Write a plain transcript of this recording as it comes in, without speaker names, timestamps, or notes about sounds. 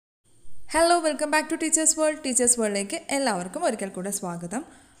Hello welcome back to teachers വേൾഡിലേക്ക് എല്ലാവർക്കും ഒരിക്കൽ കൂടെ സ്വാഗതം.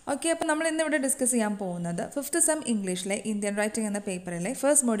 ഓക്കെ, അപ്പോൾ നമ്മൾ ഇന്നിവിടെ ഡിസ്കസ് ചെയ്യാൻ പോകുന്നത് 5th സെം ഇംഗ്ലീഷിലെ ഇന്ത്യൻ റൈറ്റിംഗ് എന്ന പേപ്പറിലെ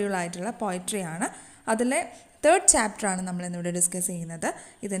ഫസ്റ്റ് മൊഡ്യൂൾ ആയിട്ടുള്ള പോയട്രിയാണ്. അതിലെ 3rd ചാപ്റ്ററാണ് നമ്മൾ ഇന്നിവിടെ ഡിസ്കസ് ചെയ്യുന്നത്.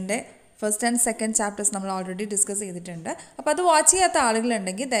 ഇതിൻ്റെ ഫസ്റ്റ് ആൻഡ് സെക്കൻഡ് ചാപ്റ്റേഴ്സ് നമ്മൾ ഓൾറെഡി ഡിസ്കസ് ചെയ്തിട്ടുണ്ട്. അപ്പോൾ അത് വാച്ച് ചെയ്യാത്ത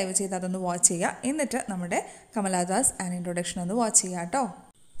ആളുകളുണ്ടെങ്കിൽ ദയവ് ചെയ്ത് അതൊന്ന് വാച്ച് ചെയ്യുക. എന്നിട്ട് നമ്മുടെ കമലാദാസ് ആൻ ഇൻട്രൊഡക്ഷൻ ഒന്ന് വാച്ച് ചെയ്യുക കേട്ടോ.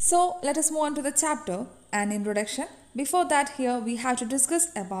 So let us move on to the chapter, an introduction. Before that, here we have to discuss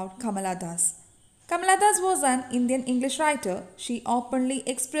about Kamala Das. Kamala Das was an Indian English writer. She openly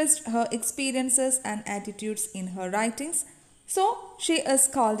expressed her experiences and attitudes in her writings. So she is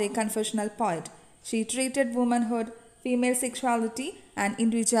called a confessional poet. She treated womanhood, female sexuality and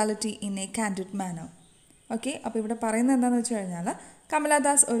individuality in a candid manner. Okay, അപ്പോൾ ഇവിടെ പറയുന്നത് എന്താണെന്ന് വെച്ച് കഴിഞ്ഞാൽ കമല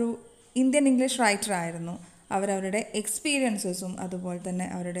ദാസ് ഒരു Indian English writer ആയിരുന്നു. അവരവരുടെ എക്സ്പീരിയൻസസും അതുപോലെ തന്നെ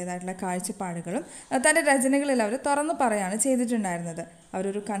അവരുടേതായിട്ടുള്ള കാഴ്ചപ്പാടുകളും തൻ്റെ രചനകളിൽ അവർ തുറന്നു പറയുകയാണ് ചെയ്തിട്ടുണ്ടായിരുന്നത്.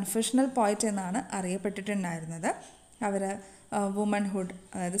 അവരൊരു കൺഫെഷണൽ പോയറ്റ് എന്നാണ് അറിയപ്പെട്ടിട്ടുണ്ടായിരുന്നത്. അവർ വുമൻഹുഡ്,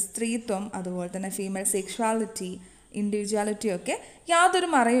 അതായത് സ്ത്രീത്വം, അതുപോലെ തന്നെ ഫീമെയിൽ സെക്ഷുവാലിറ്റി, ഇൻഡിവിജ്വാലിറ്റി ഒക്കെ യാതൊരു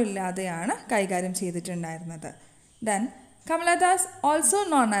മറയില്ലാതെയാണ് കൈകാര്യം ചെയ്തിട്ടുണ്ടായിരുന്നത്. Then Kamala Das, also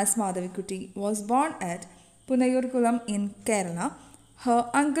known as Madhavikutty, was born at പുനയൂർകുളം in Kerala. Her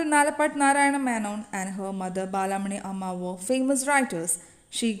uncle Nalapat Narayana Menon and her mother Balamani Amma were famous writers.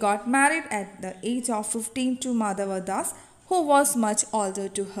 She got married at the age of 15 to Madhava Das, who was much older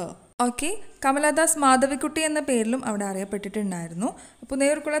to her. Okay, Kamala Das Madhavikutty എന്ന പേരിലും അവിടെ അറിയപ്പെട്ടിട്ടുണ്ടായിരുന്നു.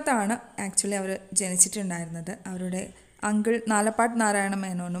 പുനയൂർകുളത്താണ് actually അവർ ജനിച്ചിട്ടുണ്ടായിരുന്നത്. അവരുടെ uncle Nalappat Narayana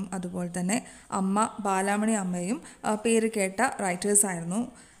മേനോനും അതുപോലെ തന്നെ അമ്മ ബാലാമണി അമ്മയും പേര് കേട്ട റൈറ്റേഴ്സായിരുന്നു.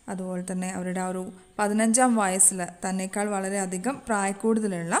 അതുപോലെ തന്നെ അവരുടെ ആ ഒരു 15-ാം വയസ്സിൽ തന്നേക്കാൾ വളരെയധികം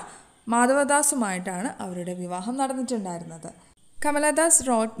പ്രായക്കൂടുതലുള്ള മാധവദാസുമായിട്ടാണ് അവരുടെ വിവാഹം നടന്നിട്ടുണ്ടായിരുന്നത്. Kamala Das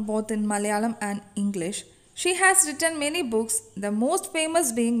wrote both in Malayalam and English. She has written many books, the most famous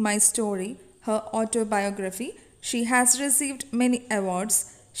being My Story, her autobiography. She has received many awards.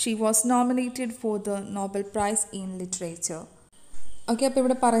 She was nominated for the Nobel Prize in Literature. Okay, അപ്പോൾ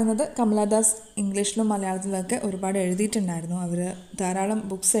ഇവിടെ പറയുന്നത് കമലദാസ് ഇംഗ്ലീഷിലും മലയാളത്തിലൊക്കെ ഒരുപാട് എഴുതിയിട്ടുണ്ടായിരുന്നു. അവർ ധാരാളം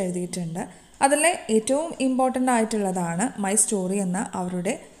books എഴുതിയിട്ടുണ്ട്. അതിലെ ഏറ്റവും important ആയിട്ടുള്ളതാണ് മൈ സ്റ്റോറി എന്ന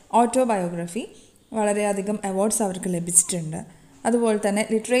അവരുടെ ഓട്ടോബയോഗ്രഫി. വളരെയധികം അവാർഡ്സ് അവർക്ക് ലഭിച്ചിട്ടുണ്ട്. അതുപോലെ തന്നെ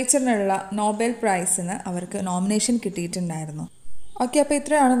ലിറ്ററേച്ചറിനുള്ള നോബൽ പ്രൈസിന് അവർക്ക് നോമിനേഷൻ കിട്ടിയിട്ടുണ്ടായിരുന്നു. ഓക്കെ, അപ്പോൾ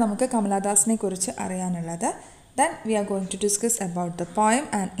ഇത്രയാണ് നമുക്ക് കമലദാസിനെ കുറിച്ച് അറിയാനുള്ളത്. Then we are going to discuss about the poem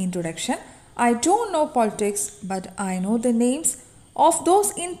and introduction. I don't know politics but I know the names of those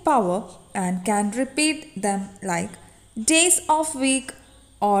in power and can repeat them like days of week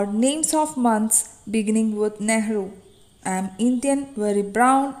or names of months beginning with Nehru. I am Indian, very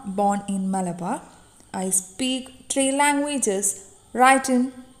brown, born in Malabar. I speak 3 languages, write in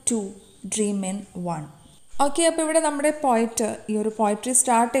 2, dream in 1. Okay, അപ്പോൾ ഇവിടെ നമ്മുടെ poet ഈ ഒരു poetry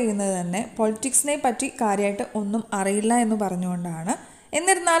start ചെയ്യുന്നത് തന്നെ പൊളിറ്റിക്സിനെ പറ്റി കാര്യമായിട്ട് ഒന്നും അറിയില്ല എന്ന് പറഞ്ഞുകൊണ്ടാണ്.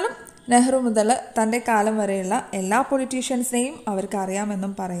 എന്നിരുന്നാലും നെഹ്റു മുതൽ തൻ്റെ കാലം വരെയുള്ള എല്ലാ പൊളിറ്റീഷ്യൻസിനെയും അവർക്ക്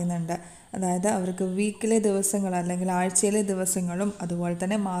അറിയാമെന്നും പറയുന്നുണ്ട്. അതായത് അവർക്ക് വീക്കിലെ ദിവസങ്ങൾ അല്ലെങ്കിൽ ആഴ്ചയിലെ ദിവസങ്ങളും അതുപോലെ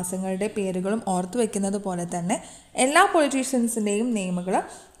തന്നെ മാസങ്ങളുടെ പേരുകളും ഓർത്തു വയ്ക്കുന്നത് പോലെ തന്നെ എല്ലാ പൊളിറ്റീഷ്യൻസിൻ്റെയും നെയിമുകൾ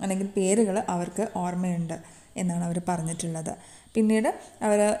അല്ലെങ്കിൽ പേരുകൾ അവർക്ക് ഓർമ്മയുണ്ട് എന്നാണ് അവർ പറഞ്ഞിട്ടുള്ളത്. പിന്നീട്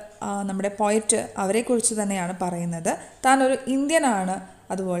അവർ നമ്മുടെ പോയറ്റ് അവരെക്കുറിച്ച് തന്നെയാണ് പറയുന്നത്. താൻ ഒരു ഇന്ത്യനാണ്,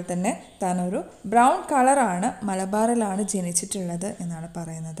 അതുപോലെ തന്നെ താനൊരു ബ്രൗൺ കളറാണ്, മലബാറിലാണ് ജനിച്ചിട്ടുള്ളത് എന്നാണ്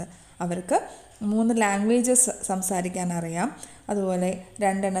പറയുന്നത്. അവർക്ക് 3 ലാംഗ്വേജസ് സംസാരിക്കാൻ അറിയാം. അതുപോലെ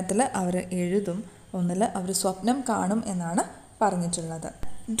 2 എണ്ണത്തിൽ അവർ എഴുതും, 1 അവർ സ്വപ്നം കാണും എന്നാണ് പറഞ്ഞിട്ടുള്ളത്.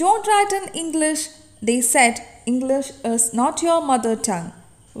 Don't write in English, they Z, English is not your mother tongue.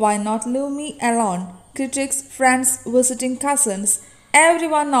 Why not leave me alone? Critics, friends, visiting cousins, every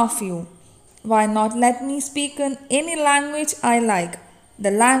one of U. Why not let me speak in any language I like?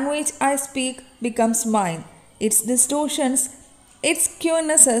 The language I speak becomes mine. Its distortions, its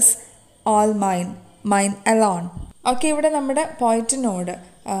cuenesses, all mine alone. Okay, ഇവിടെ നമ്മുടെ പോയറ്റിനോട്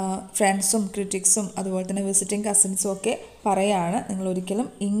ഫ്രണ്ട്സും ക്രിറ്റിക്സും അതുപോലെ തന്നെ visiting കസിൻസും ഒക്കെ പറയാണ്, നിങ്ങൾ ഒരിക്കലും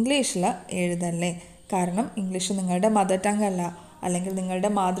ഇംഗ്ലീഷിൽ എഴുതല്ലേ, കാരണം ഇംഗ്ലീഷ് നിങ്ങളുടെ മദർ ടങ് അല്ല, അല്ലെങ്കിൽ നിങ്ങളുടെ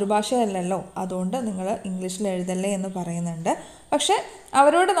മാതൃഭാഷയല്ലല്ലോ, അതുകൊണ്ട് നിങ്ങൾ ഇംഗ്ലീഷിൽ എഴുതല്ലേ എന്ന് പറയുന്നുണ്ട്. പക്ഷേ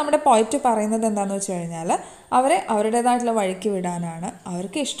അവരോട് നമ്മുടെ പോയറ്റ് പറയുന്നത് എന്താണെന്ന് വെച്ച് കഴിഞ്ഞാൽ അവരെ അവരുടേതായിട്ടുള്ള വഴിക്ക് വിടാനാണ്.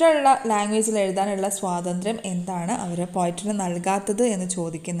 അവർക്ക് ഇഷ്ടമുള്ള ലാംഗ്വേജിൽ എഴുതാനുള്ള സ്വാതന്ത്ര്യം എന്താണ് അവർ പോയറ്റിന് നൽകാത്തത് എന്ന്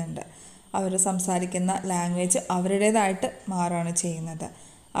ചോദിക്കുന്നുണ്ട്. അവർ സംസാരിക്കുന്ന ലാംഗ്വേജ് അവരുടേതായിട്ട് മാറുകയാണ് ചെയ്യുന്നത്.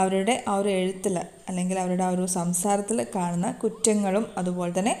 അവരുടെ ആ ഒരു എഴുത്തിൽ അല്ലെങ്കിൽ അവരുടെ ആ ഒരു സംസാരത്തിൽ കാണുന്ന കുറ്റങ്ങളും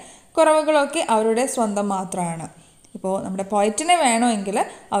അതുപോലെ തന്നെ കുറവുകളൊക്കെ അവരുടെ സ്വന്തം മാത്രമാണ്. ഇപ്പോൾ നമ്മുടെ പോയറ്റിനെ വേണമെങ്കിൽ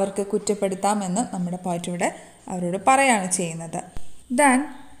അവർക്ക് കുറ്റപ്പെടുത്താമെന്ന് നമ്മുടെ പോയറ്റ് ഇവിടെ അവരോട് പറയുകയാണ് ചെയ്യുന്നത്. Then,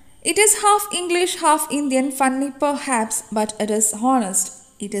 it is half English, half Indian, funny perhaps, but it is honest.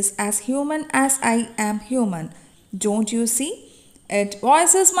 It is as human as I am human. Don't you see? It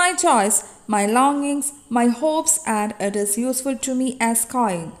voices my choice, my longings, my hopes, and it is useful to me as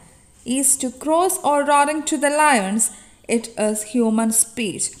coin. Is to crows or roaring to the lions, it is human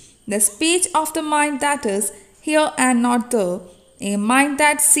speech. The speech of the mind that is here and not there. A mind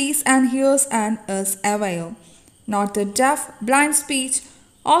that sees and hears and is aware. Not the deaf, blind speech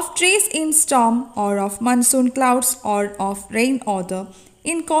of trees in storm or of monsoon clouds or of rain or the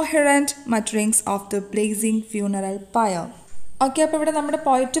incoherent mutterings of the blazing funeral pyre. Okay, അപ്പോൾ ഇവിടെ നമ്മുടെ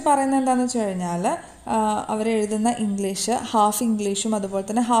പോയിറ്റ് പറയുന്നത് എന്താണെന്ന് വെച്ച് കഴിഞ്ഞാൽ അവരെഴുതുന്ന English half ഇംഗ്ലീഷും അതുപോലെ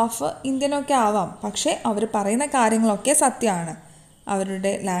തന്നെ ഹാഫ് ഇന്ത്യനൊക്കെ ആവാം, പക്ഷേ അവർ പറയുന്ന കാര്യങ്ങളൊക്കെ സത്യമാണ്.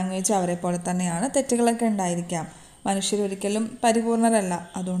 അവരുടെ ലാംഗ്വേജ് അവരെ പോലെ തന്നെയാണ്, തെറ്റുകളൊക്കെ ഉണ്ടായിരിക്കാം. മനുഷ്യരൊരിക്കലും പരിപൂർണരല്ല,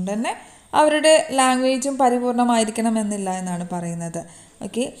 അതുകൊണ്ട് തന്നെ അവരുടെ ലാംഗ്വേജും പരിപൂർണമായിരിക്കണം എന്നില്ല എന്നാണ് പറയുന്നത്.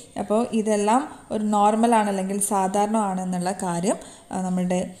 ഓക്കെ, അപ്പോൾ ഇതെല്ലാം ഒരു നോർമലാണ് അല്ലെങ്കിൽ സാധാരണ ആണെന്നുള്ള കാര്യം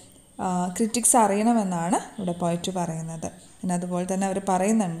നമ്മുടെ ക്രിറ്റിക്സ് അറിയണമെന്നാണ് ഇവിടെ പോയിറ്റ് പറയുന്നത്. പിന്നെ അതുപോലെ തന്നെ അവർ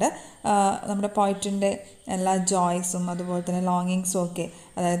പറയുന്നുണ്ട് നമ്മുടെ പോയിറ്റിൻ്റെ എല്ലാ ജോയ്സും അതുപോലെ തന്നെ ലോങ്ങിങ്സും ഒക്കെ,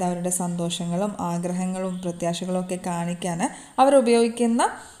 അതായത് അവരുടെ സന്തോഷങ്ങളും ആഗ്രഹങ്ങളും പ്രത്യാശകളും ഒക്കെ കാണിക്കാൻ അവരുപയോഗിക്കുന്ന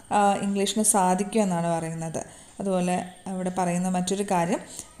ഇംഗ്ലീഷിന് സാധിക്കും എന്നാണ് പറയുന്നത്. അതുപോലെ അവിടെ പറയുന്ന മറ്റൊരു കാര്യം,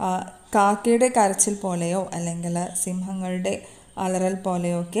 കാക്കയുടെ കരച്ചിൽ പോലെയോ അല്ലെങ്കിൽ സിംഹങ്ങളുടെ അലറൽ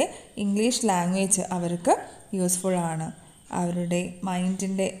പോലെയോ ഒക്കെ ഇംഗ്ലീഷ് ലാംഗ്വേജ് അവർക്ക് യൂസ്ഫുൾ ആണ്. അവരുടെ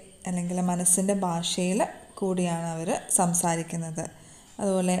മൈൻഡിൻ്റെ അല്ലെങ്കിൽ മനസ്സിൻ്റെ ഭാഷയിൽ കൂടിയാണ് അവർ സംസാരിക്കുന്നത്.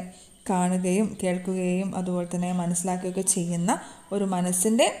 അതുപോലെ കാണുകയും കേൾക്കുകയും അതുപോലെ തന്നെ മനസ്സിലാക്കുകയൊക്കെ ചെയ്യുന്ന ഒരു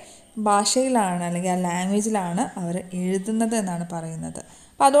മനസ്സിൻ്റെ ഭാഷയിലാണ് അല്ലെങ്കിൽ ആ ലാംഗ്വേജിലാണ് അവർ എഴുതുന്നത് എന്നാണ് പറയുന്നത്.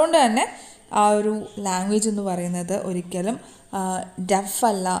 അപ്പോൾ അതുകൊണ്ട് തന്നെ ആ ഒരു ലാംഗ്വേജ് എന്ന് പറയുന്നത് ഒരിക്കലും ഡെഫ്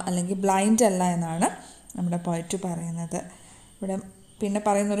അല്ല അല്ലെങ്കിൽ ബ്ലൈൻഡ് അല്ല എന്നാണ് നമ്മുടെ പോയിറ്റ് പറയുന്നത്. ഇവിടെ പിന്നെ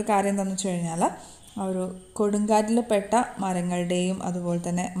പറയുന്നൊരു കാര്യം എന്താണെന്ന് വെച്ച് കഴിഞ്ഞാൽ, ആ ഒരു കൊടുങ്കാറ്റിൽ പെട്ട മരങ്ങളുടെയും അതുപോലെ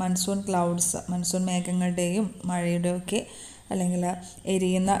തന്നെ മൺസൂൺ മേഘങ്ങളുടെയും മഴയുടെയൊക്കെ അല്ലെങ്കിൽ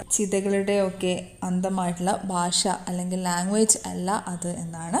എരിയുന്ന ചിതകളുടെയൊക്കെ അന്തമായിട്ടുള്ള ഭാഷ അല്ലെങ്കിൽ ലാംഗ്വേജ് അല്ല അത്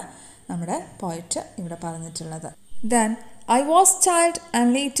എന്നാണ് നമ്മുടെ പോയിറ്റ് ഇവിടെ പറഞ്ഞിട്ടുള്ളത്. Then I was child and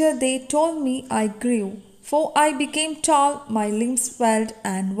later they told me I grew, for I became tall, my limbs swelled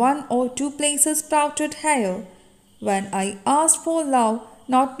and 1 or 2 places sprouted hair. When I asked for love,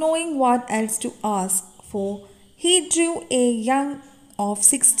 not knowing what else to ask for, he drew a young of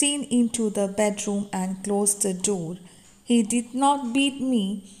 16 into the bedroom and closed the door. He did not beat me,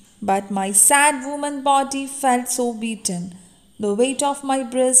 but my sad woman body felt so beaten. The weight of my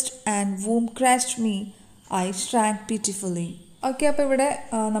breast and womb crushed me. I shrank pitifully. Okay, അപ്പോൾ ഇവിടെ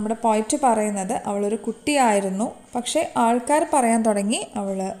നമ്മുടെ പോയിറ്റ് പറയുന്നത് അവളൊരു കുട്ടിയായിരുന്നു, പക്ഷേ ആൾക്കാർ പറയാൻ തുടങ്ങി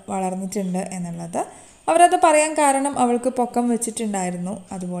അവൾ വളർന്നിട്ടുണ്ട് എന്നുള്ളത്. അവരത് പറയാൻ കാരണം അവൾക്ക് പൊക്കം വെച്ചിട്ടുണ്ടായിരുന്നു,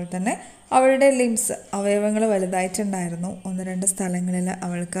 അതുപോലെ തന്നെ അവളുടെ ലിംസ് അവയവങ്ങൾ വലുതായിട്ടുണ്ടായിരുന്നു. 1-2 സ്ഥലങ്ങളിൽ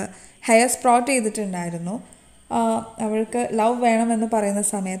അവൾക്ക് ഹെയർ സ്പ്രോട്ട് ചെയ്തിട്ടുണ്ടായിരുന്നു. അവൾക്ക് ലവ് വേണമെന്ന് പറയുന്ന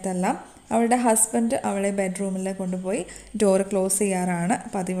സമയത്തെല്ലാം അവളുടെ ഹസ്ബൻഡ് അവളെ ബെഡ്റൂമിൽ കൊണ്ടുപോയി ഡോറ് ക്ലോസ് ചെയ്യാറാണ്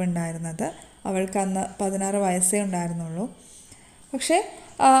പതിവുണ്ടായിരുന്നത്. അവൾക്ക് അന്ന് 16 വയസ്സേ ഉണ്ടായിരുന്നുള്ളൂ. പക്ഷേ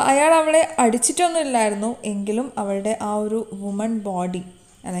അയാൾ അവളെ അടിച്ചിട്ടൊന്നുമില്ലായിരുന്നു, എങ്കിലും അവളുടെ ആ ഒരു വുമൺ ബോഡി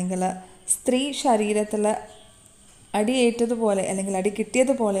അല്ലെങ്കിൽ സ്ത്രീ ശരീരത്തിൽ അടിയേറ്റതുപോലെ അല്ലെങ്കിൽ അടി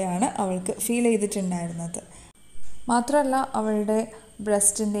കിട്ടിയതുപോലെയാണ് അവൾക്ക് ഫീൽ ചെയ്തിട്ടുണ്ടായിരുന്നത്. മാത്രമല്ല അവളുടെ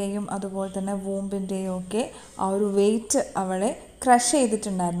ബ്രസ്റ്റിൻ്റെയും അതുപോലെ തന്നെ വൂമ്പിൻ്റെയും ഒക്കെ ആ ഒരു വെയിറ്റ് അവളെ ക്രഷ്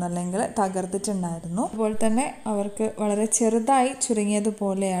ചെയ്തിട്ടുണ്ടായിരുന്നു അല്ലെങ്കിൽ തകർത്തിട്ടുണ്ടായിരുന്നു. അതുപോലെ തന്നെ അവർക്ക് വളരെ ചെറുതായി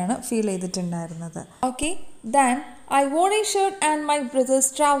ചുരുങ്ങിയതുപോലെയാണ് ഫീൽ ചെയ്തിട്ടുണ്ടായിരുന്നത്. Okay, then I wore a shirt and my brother's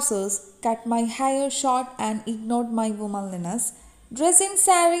trousers, cut my hair short and ignored my womanliness. Dress in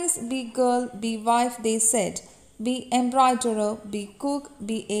saris, be girl, be wife, they said. Be embroiderer, be cook,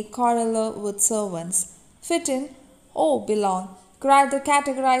 be a quarreler with servants. Fit in, oh belong, cried the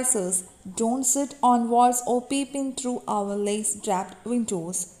categorizers. Don't sit on walls or peep in through our lace-draped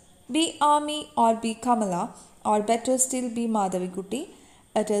windows. Be army or be Kamala, or better still be Madhavikutti.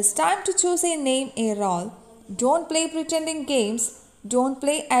 It is time to choose a name, a role. Don't play pretending games. Don't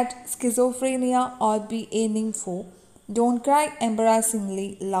play at schizophrenia or be a nympho. Don't cry embarrassingly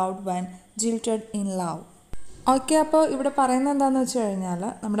loud when jilted in love. Okay, അപ്പോൾ ഇവിടെ പറയുന്നത് എന്താണെന്ന് വെച്ച് കഴിഞ്ഞാൽ,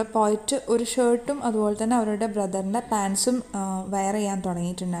 നമ്മുടെ പോയിറ്റ് ഒരു ഷർട്ടും അതുപോലെ തന്നെ അവരുടെ ബ്രദറിൻ്റെ പാൻസും വെയർ ചെയ്യാൻ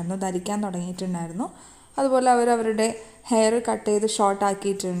തുടങ്ങിയിട്ടുണ്ടായിരുന്നു, ധരിക്കാൻ തുടങ്ങിയിട്ടുണ്ടായിരുന്നു. അതുപോലെ അവരുടെ ഹെയർ കട്ട് ചെയ്ത് ഷോർട്ട്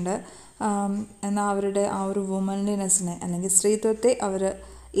ആക്കിയിട്ടുണ്ട്. എന്നാൽ അവരുടെ ആ ഒരു വുമൺലിനെസ്സിനെ അല്ലെങ്കിൽ സ്ത്രീത്വത്തെ അവർ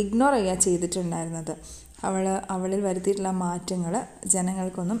ഇഗ്നോർ ചെയ്യുക ചെയ്തിട്ടുണ്ടായിരുന്നത്. അവളിൽ വരുത്തിയിട്ടുള്ള മാറ്റങ്ങൾ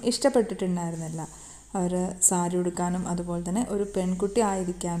ജനങ്ങൾക്കൊന്നും ഇഷ്ടപ്പെട്ടിട്ടുണ്ടായിരുന്നില്ല. അവർ സാരി ഉടുക്കാനും അതുപോലെ തന്നെ ഒരു പെൺകുട്ടി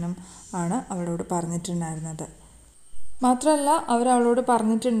ആയിരിക്കാനും ആണ് അവളോട് പറഞ്ഞിട്ടുണ്ടായിരുന്നത്. മാത്രമല്ല അവരവളോട്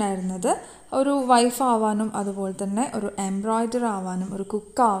പറഞ്ഞിട്ടുണ്ടായിരുന്നത് ഒരു വൈഫ് ആവാനും അതുപോലെ തന്നെ ഒരു എംബ്രോയ്ഡർ ആവാനും ഒരു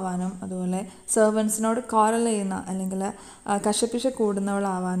കുക്കാവാനും അതുപോലെ സെർവൻസിനോട് കോറൽ ചെയ്യുന്ന അല്ലെങ്കിൽ കശപിശ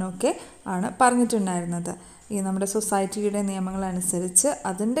കൂടുന്നവളാവാനും ഒക്കെ ആണ് പറഞ്ഞിട്ടുണ്ടായിരുന്നത്. ഈ നമ്മുടെ സൊസൈറ്റിയുടെ നിയമങ്ങളനുസരിച്ച്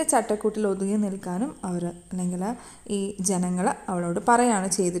അതിൻ്റെ ചട്ടക്കൂട്ടിൽ ഒതുങ്ങി നിൽക്കാനും അവർ അല്ലെങ്കിൽ ഈ ജനങ്ങൾ അവളോട് പറയുകയാണ്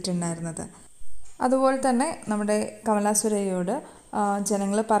ചെയ്തിട്ടുണ്ടായിരുന്നത്. അതുപോലെ തന്നെ നമ്മുടെ കമല സുരയ്യയോട്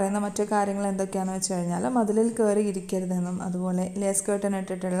ജനങ്ങൾ പറയുന്ന മറ്റു കാര്യങ്ങൾ എന്തൊക്കെയാണെന്ന് വെച്ച് കഴിഞ്ഞാൽ മതിലിൽ കയറി ഇരിക്കരുതെന്നും അതുപോലെ ലേസ് കേർട്ടൻ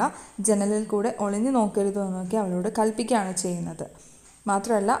ഇട്ടിട്ടുള്ള ജനലിൽ കൂടെ ഒളിഞ്ഞു നോക്കരുതെന്നൊക്കെ അവളോട് കൽപ്പിക്കുകയാണ് ചെയ്യുന്നത്.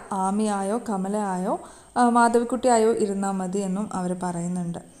 മാത്രമല്ല ആമിയായോ കമലയായോ മാധവിക്കുട്ടിയായോ ഇരുന്നാൽ മതി എന്നും അവർ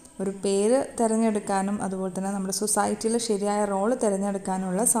പറയുന്നുണ്ട്. ഒരു പേര് തിരഞ്ഞെടുക്കാനും അതുപോലെ തന്നെ നമ്മുടെ സൊസൈറ്റിയിൽ ശരിയായ റോള്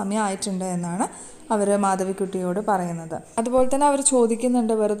തിരഞ്ഞെടുക്കാനുള്ള സമയമായിട്ടുണ്ട് എന്നാണ് അവർ മാധവിക്കുട്ടിയോട് പറയുന്നത്. അതുപോലെ തന്നെ അവർ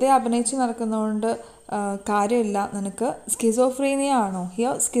ചോദിക്കുന്നുണ്ട്, വെറുതെ അഭിനയിച്ച് നടക്കുന്നതുകൊണ്ട് കാര്യമില്ല, നിനക്ക് സ്കിസോഫ്രീനിയ ആണോ?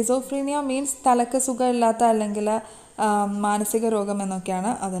 ഹിയർ സ്കിസോഫ്രീനിയ മീൻസ് തലക്ക് സുഖമില്ലാത്ത അല്ലെങ്കിൽ മാനസിക രോഗം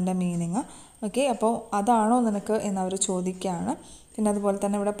എന്നൊക്കെയാണ് അതിൻ്റെ മീനിങ്. ഓക്കെ, അപ്പോൾ അതാണോ നിനക്ക് എന്നവർ ചോദിക്കുകയാണ്. പിന്നെ അതുപോലെ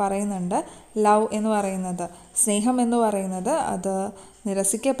തന്നെ ഇവിടെ പറയുന്നുണ്ട്, ലവ് എന്ന് പറയുന്നത്, സ്നേഹം എന്ന് പറയുന്നത് അത്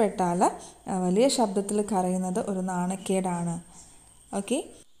നിരസിക്കപ്പെട്ടാൽ വലിയ ശബ്ദത്തിൽ കരയുന്നത് ഒരു നാണക്കേടാണ്. Okay,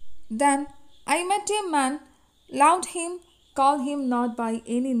 then I met a man, loved him, called him not by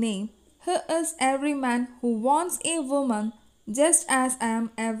any name. He is every man who wants a woman, just as I am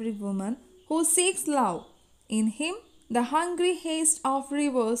every woman who seeks love. In him, the hungry haste of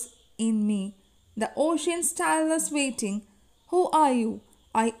rivers, in me, the ocean's tireless waiting. Who are you?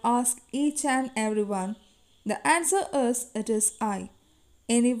 I ask each and every one. The answer is, it is I.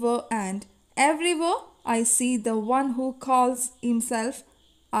 Anywhere and everywhere, I see the one who calls himself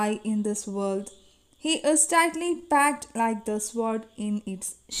I in this world. He is tightly packed like the sword in its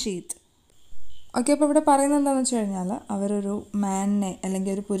sheath. Okay, അപ്പോൾ ഇവിടെ പറയുന്നത് എന്താണെന്ന് വെച്ച് കഴിഞ്ഞാൽ അവരൊരു മാനിനെ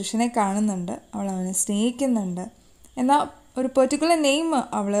അല്ലെങ്കിൽ ഒരു പുരുഷനെ കാണുന്നുണ്ട്, അവൾ അവനെ സ്നേഹിക്കുന്നുണ്ട്, എന്നാൽ ഒരു പെർട്ടിക്കുലർ നെയിം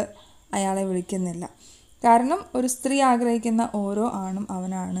അവൾ അയാളെ വിളിക്കുന്നില്ല. കാരണം ഒരു സ്ത്രീ ആഗ്രഹിക്കുന്ന ഓരോ ആണും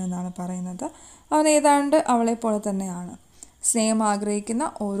അവനാണ് എന്നാണ് പറയുന്നത്. അവൻ ഏതാണ്ട് അവളെ പോലെ തന്നെയാണ്. സ്നേഹം ആഗ്രഹിക്കുന്ന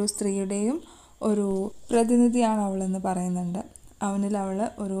ഓരോ സ്ത്രീയുടെയും ഒരു പ്രതിനിധിയാണ് അവളെന്ന് പറയുന്നുണ്ട്. അവനിൽ അവൾ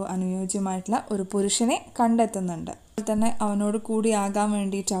ഒരു അനുയോജ്യമായിട്ടുള്ള ഒരു പുരുഷനെ കണ്ടെത്തുന്നുണ്ട്. അതുപോലെ തന്നെ അവനോട് കൂടിയാകാൻ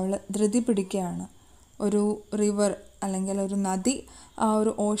വേണ്ടിയിട്ട് അവൾ ധൃതി പിടിക്കുകയാണ്. ഒരു റിവർ അല്ലെങ്കിൽ ഒരു നദി ആ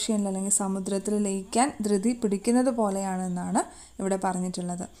ഒരു ഓഷ്യനിൽ അല്ലെങ്കിൽ സമുദ്രത്തിൽ ലയിക്കാൻ ധൃതി പിടിക്കുന്നത് പോലെയാണെന്നാണ് ഇവിടെ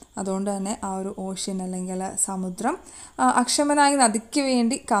പറഞ്ഞിട്ടുള്ളത്. അതുകൊണ്ട് തന്നെ ആ ഒരു ഓഷ്യൻ അല്ലെങ്കിൽ സമുദ്രം അക്ഷമനായി നദിക്ക്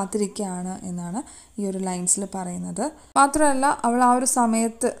വേണ്ടി കാത്തിരിക്കുകയാണ് എന്നാണ് ഈ ഒരു ലൈൻസിൽ പറയുന്നത്. മാത്രമല്ല അവൾ ആ ഒരു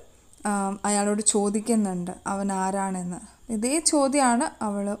സമയത്ത് അയാളോട് ചോദിക്കുന്നുണ്ട് അവൻ ആരാണെന്ന്. ഇതേ ചോദ്യമാണ്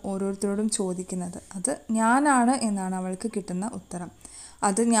അവൾ ഓരോരുത്തരോടും ചോദിക്കുന്നത്. അത് ഞാനാണ് എന്നാണ് അവൾക്ക് കിട്ടുന്ന ഉത്തരം.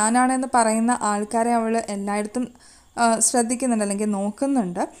 അത് ഞാനാണെന്ന് പറയുന്ന ആൾക്കാരെ അവൾ എല്ലായിടത്തും ശ്രദ്ധിക്കുന്നുണ്ട് അല്ലെങ്കിൽ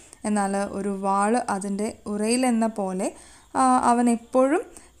നോക്കുന്നുണ്ട്. എന്നാൽ ഒരു വാൾ അതിൻ്റെ ഉറയിലെന്ന പോലെ അവൻ എപ്പോഴും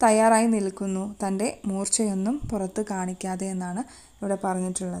തയ്യാറായി നിൽക്കുന്നു, തൻ്റെ മൂർച്ചയൊന്നും പുറത്ത് കാണിക്കാതെ എന്നാണ് ഇവിടെ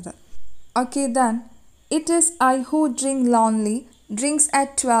പറഞ്ഞിട്ടുള്ളത്. Okay, then it is I who drink lonely drinks at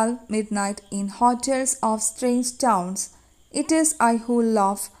 12 midnight in hotels of strange towns. It is I who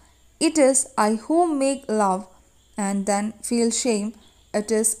love. It is I who make love and then feel shame. It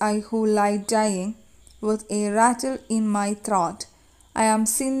is I who lie dying with a rattle in my throat. I am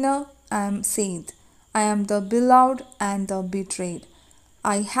sinner, I am saint. I am the beloved and the betrayed.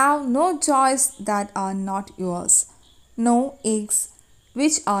 I have no joys that are not yours, no aches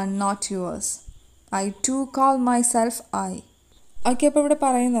which are not yours. I too call myself I. Okay, അപ്പോൾ ഇവിടെ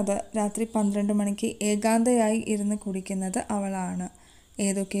പറയുന്നത് രാത്രി 12 മണിക്ക് ഏകാന്തയായി ഇരുന്ന് കുടിക്കുന്നത് അവളാണ്.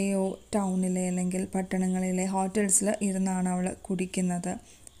 ഏതൊക്കെയോ ടൗണിലെ അല്ലെങ്കിൽ പട്ടണങ്ങളിലെ ഹോട്ടൽസിൽ ഇരുന്നാണ് അവൾ കുടിക്കുന്നത്.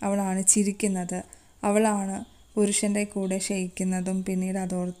 അവളാണ് ചിരിക്കുന്നത്, അവളാണ് പുരുഷൻ്റെ കൂടെ ക്ഷയിക്കുന്നതും പിന്നീട്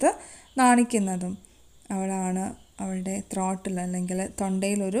അതോർത്ത് നാണിക്കുന്നതും. അവളാണ് അവളുടെ ത്രോട്ടിൽ അല്ലെങ്കിൽ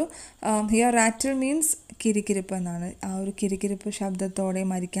തൊണ്ടയിലൊരു ഹിയർ റാറ്റിൽ മീൻസ് കിരിക്കിരിപ്പ് എന്നാണ്. ആ ഒരു കിരിക്കിരിപ്പ് ശബ്ദത്തോടെ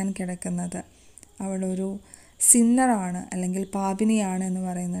മരിക്കാൻ കിടക്കുന്നത്. അവളൊരു സിന്നറാണ് അല്ലെങ്കിൽ പാപിനിയാണ് എന്ന്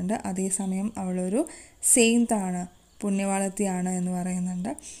പറയുന്നുണ്ട്. അതേസമയം അവളൊരു സെയിൻറ്റാണ്, പുണ്യവാളത്തിയാണ് എന്ന് പറയുന്നുണ്ട്.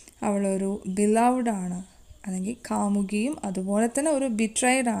 അവളൊരു ബിലൗഡാണ് അല്ലെങ്കിൽ കാമുകിയും അതുപോലെ തന്നെ ഒരു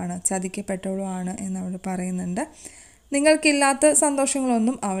ബിട്രൈഡാണ്, ചതിക്കപ്പെട്ടവളുമാണ് എന്നവൾ പറയുന്നുണ്ട്. നിങ്ങൾക്കില്ലാത്ത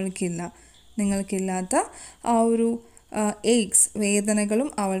സന്തോഷങ്ങളൊന്നും അവൾക്കില്ല, നിങ്ങൾക്കില്ലാത്ത ആ ഒരു എയ്ക്സ്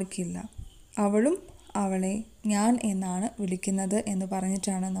വേദനകളും അവൾക്കില്ല. അവളും അവളെ ഞാൻ എന്നാണ് വിളിക്കുന്നത് എന്ന്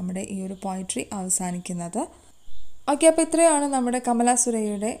പറഞ്ഞിട്ടാണ് നമ്മുടെ ഈ ഒരു പോയട്രി അവസാനിക്കുന്നത്. ഓക്കെ, അപ്പോൾ ഇത്രയാണ് നമ്മുടെ കമല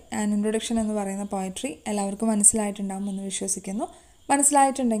സുരയ്യയുടെ ആൻ ഇൻട്രൊഡക്ഷൻ എന്ന് പറയുന്ന പോയട്രി. എല്ലാവർക്കും മനസ്സിലായിട്ടുണ്ടാകുമെന്ന് വിശ്വസിക്കുന്നു.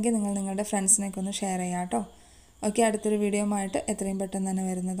 മനസ്സിലായിട്ടുണ്ടെങ്കിൽ നിങ്ങൾ നിങ്ങളുടെ ഫ്രണ്ട്സിനൊക്കെ ഒന്ന് ഷെയർ ചെയ്യാം കേട്ടോ. ഓക്കെ, അടുത്തൊരു വീഡിയോയുമായിട്ട് എത്രയും പെട്ടെന്ന് തന്നെ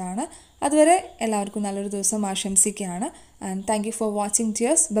വരുന്നതാണ്. അതുവരെ എല്ലാവർക്കും നല്ലൊരു ദിവസം ആശംസിക്കുകയാണ്. And thank you for watching.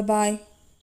 Tears, by.